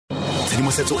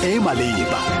tshedimosetso e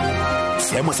maleba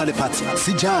seemo sa lefatshe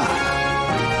se jang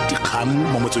dikgang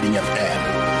mo motsweding FM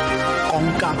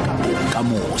konka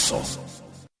bokamoso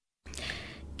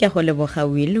ke go leboga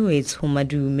wile o e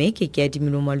tshomadume ke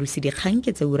adimilo Moalusi dikgang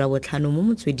ke tsa ura Botlhano mo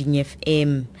motsweding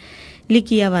FM.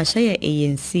 Liki ya basha ya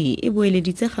ANC e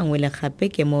boeleditse gangwe le gape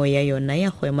kemo ya yona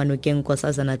ya go emanokeng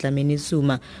Nkosazana Dlamini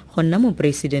Zuma go nna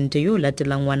mopresidente yo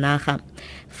latelang wa naga.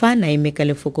 Fa na ka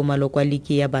lefoko maloko a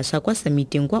Liki ya basha kwa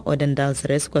summiting kwa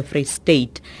Odendalsres kwa Free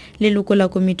State, leloko la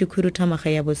komiti khuruthamaga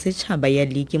ya bosetšhaba ya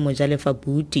Liki Mojalefa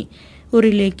Buti o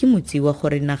rile ke motsiwa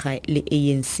gore naga le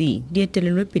ANC di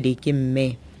etelelwe pele ke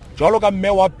mme. Jwalo ka mme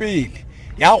wa pele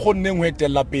ya go nneng ho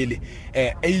etella pele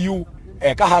AU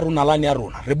ka harunalane ya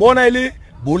rona re bona ile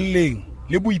bolleng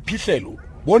le boiphihlelo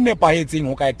bo nepahetseng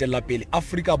ho ka etella pele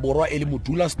Afrika Borwa e le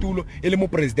modula stulo e le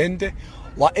mopresidente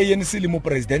wa ANC le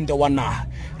mopresidente wa naga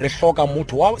re hloka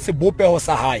motho wa sebopeho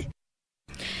sa hae.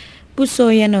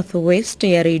 Puso ya Northwest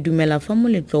ya re dumela fa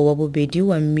moletlo wa bobedi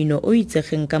wa mmino o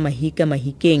itsegeng ka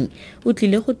mahikeng o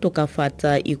tlile go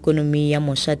tokafatsa ikonomi ya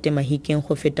mošate mahikeng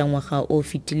go feta ngwaga o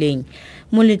fetileng.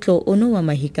 Moletlo ono wa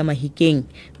mahikeng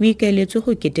o ikaeletswe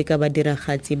go keteka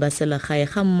badiragatsi ba selegae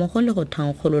ga mmogo le go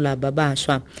thankgolola ba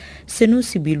bašwa. Seno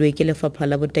se bilwe ke lefapha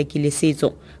la botaki le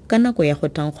setso ka nako ya go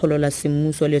thankgolola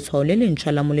semmuso letshwao le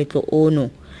lentšhwa la moletlo ono.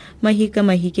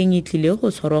 Mahikeng e tlile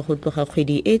go tshwarwa go tloga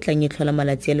kgwedi e tlang e tlhola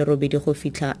malatsi a le robedi go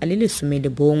fitlha a le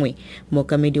 11.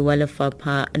 Mookamedi wa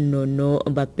lefapha Nono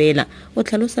Bapela o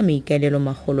tlhalosa maikaelelo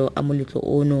magolo a moletlo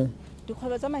ono.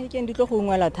 Dikgwebo tsa mahikeng di tlo go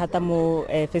ungwela thata mo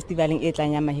festivaleng e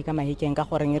tlang ya mahikeng ka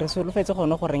goreng re solofetse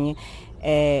gone goreng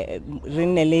re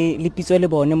nne le pitso le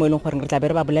bone mo e leng gore re tla be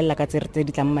re ba bolella ka tse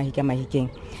di tlang mo mahikeng.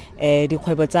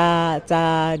 Dikgwebo tsa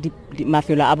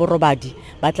mafelo a borobadi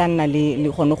ba tla nna le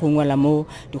gone go ungwela mo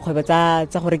dikgwebo tsa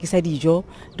go rekisa dijo,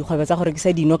 dikgwebo tsa go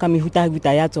rekisa dino ka mehuta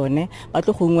ya tsone ba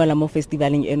tlo go ungwela mo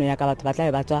festivaleng eno ya ka batho ba tla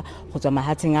be ba tswa go tswa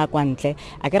mahatsheng a kwa ntle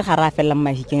a ke re ga ra fella mo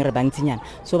mahikeng re bantsinyana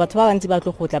so batho ba bantsi ba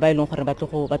tlo go tla ba ile gore ba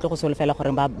tlo go solofela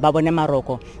gore ba bone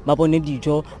maroko ba bone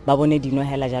dijo ba bone dino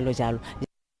hela jalo.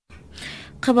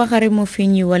 Khabagare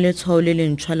mofenyi wa letshwao le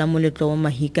lentšhwa la moletlo wa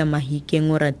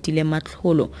mahikeng o ratile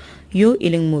matlholo yo e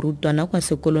leng morutwana kwa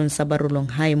sekolong sa Barolong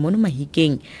High mo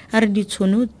mahikeng a re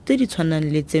ditshono tse di tshwanang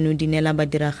le tseno di nela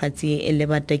badiragatsi le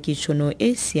batakitšhono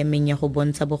e siameng ya go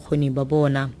bontsha bokgoni ba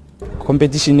bona.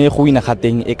 Competition e go ina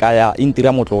gateng e kaya intira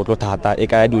motlotlo thata e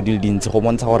kaya dio di dintsi go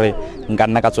bontsha gore nka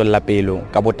nna ka tswella pelo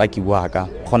ka botaki boaka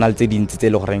gona le tse dintsi tse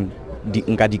le gore di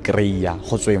nka di kreya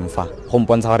go tsweng fa go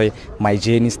mpontsha gore my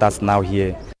journey starts now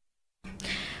here.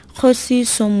 Khosi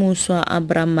Somuswa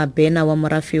Abraham Mabena wa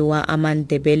morafe wa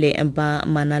Amandebele ba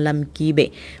Manala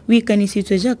Mkibe o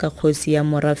ikanisitswe jaaka khosi ya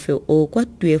morafe o kwa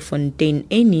Tweefontein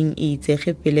e neng e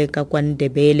itsege pele ka kwa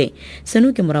Ndebele.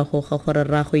 Seno ke morago ga gore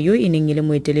rragwe yo e neng e le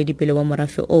moeteledipele wa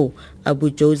morafe o Abu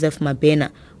Joseph Mabena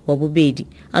wa bobedi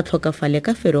a tlhokafale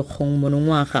ka Ferikgong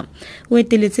monongwaga. O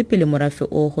eteletse pele morafe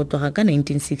o go tloga ka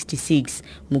 1966.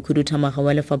 Mokhuduthamaga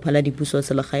wa lefapha la dipuso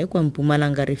selegae kwa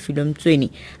Mpumalanga Refilwe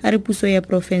Mtsweni a re puso ya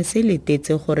profense le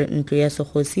tetse gore ntlo ya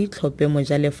segosi tlhophe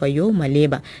mojalefa yo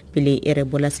maleba pele e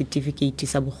rebola certificate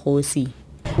sa bogosi.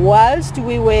 Whilst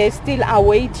we were still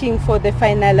awaiting for the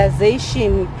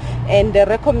finalization and the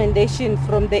recommendation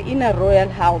from the inner royal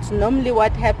house, normally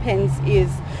what happens is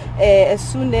as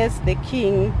soon as the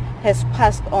king has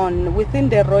passed on within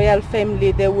the royal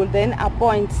family, they will then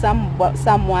appoint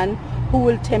someone who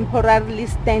will temporarily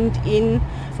stand in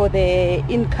for the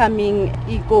incoming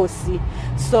Nkosi.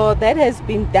 So that has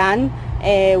been done.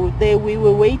 We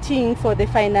were waiting for the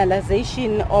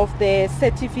finalization of the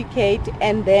certificate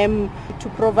and them to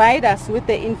provide us with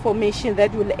the information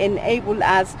that will enable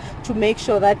us to make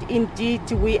sure that indeed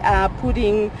we are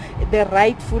putting the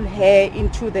rightful heir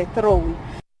into the throne.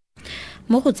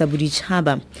 Mo go tsa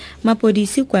boditšhaba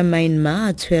mapodisi kwa Myanmar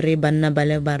a tshwere banna ba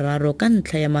le bararo ka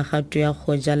ntlha ya magato ya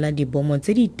go jala dibomo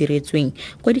tse di itiretsweng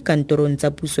kwa dikantorong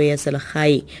tsa puso ya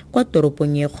selegae kwa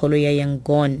toropong e kgolo ya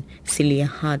Yangon. Celia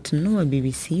Hart no wa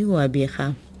BBC wa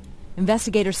bega.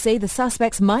 Investigators say the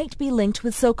suspects might be linked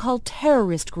with so-called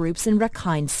terrorist groups in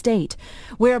Rakhine State,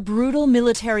 where a brutal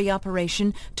military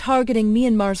operation targeting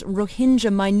Myanmar's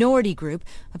Rohingya minority group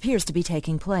appears to be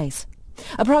taking place.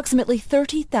 Approximately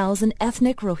 30,000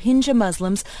 ethnic Rohingya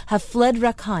Muslims have fled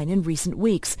Rakhine in recent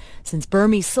weeks, since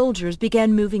Burmese soldiers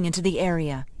began moving into the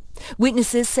area.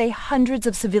 Witnesses say hundreds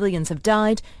of civilians have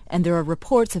died, and there are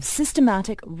reports of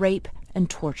systematic rape and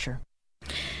torture.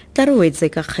 Tarowetse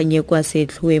ka kganye kwa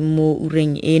setlhoe mo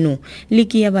ureng eno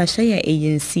Liki ya basha ya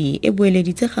ANC e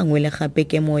boeleditse gangwe le gape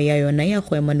kemo ya yona ya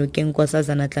go emanokeng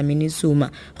Nkosazana Dlamini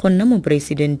Zuma go nna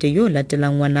mopresidente yo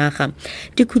latelang wa naga.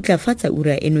 Dikhutlafatsa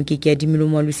ura eno ke ya dimelo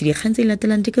Moalusi dikgang tse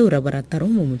latelang di ka ura barataro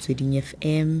mo Motsweding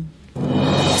FM.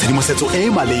 Tshedimosetso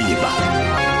e maleba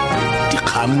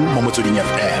dikgang mo Motsweding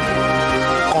FM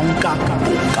konka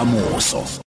bokamoso.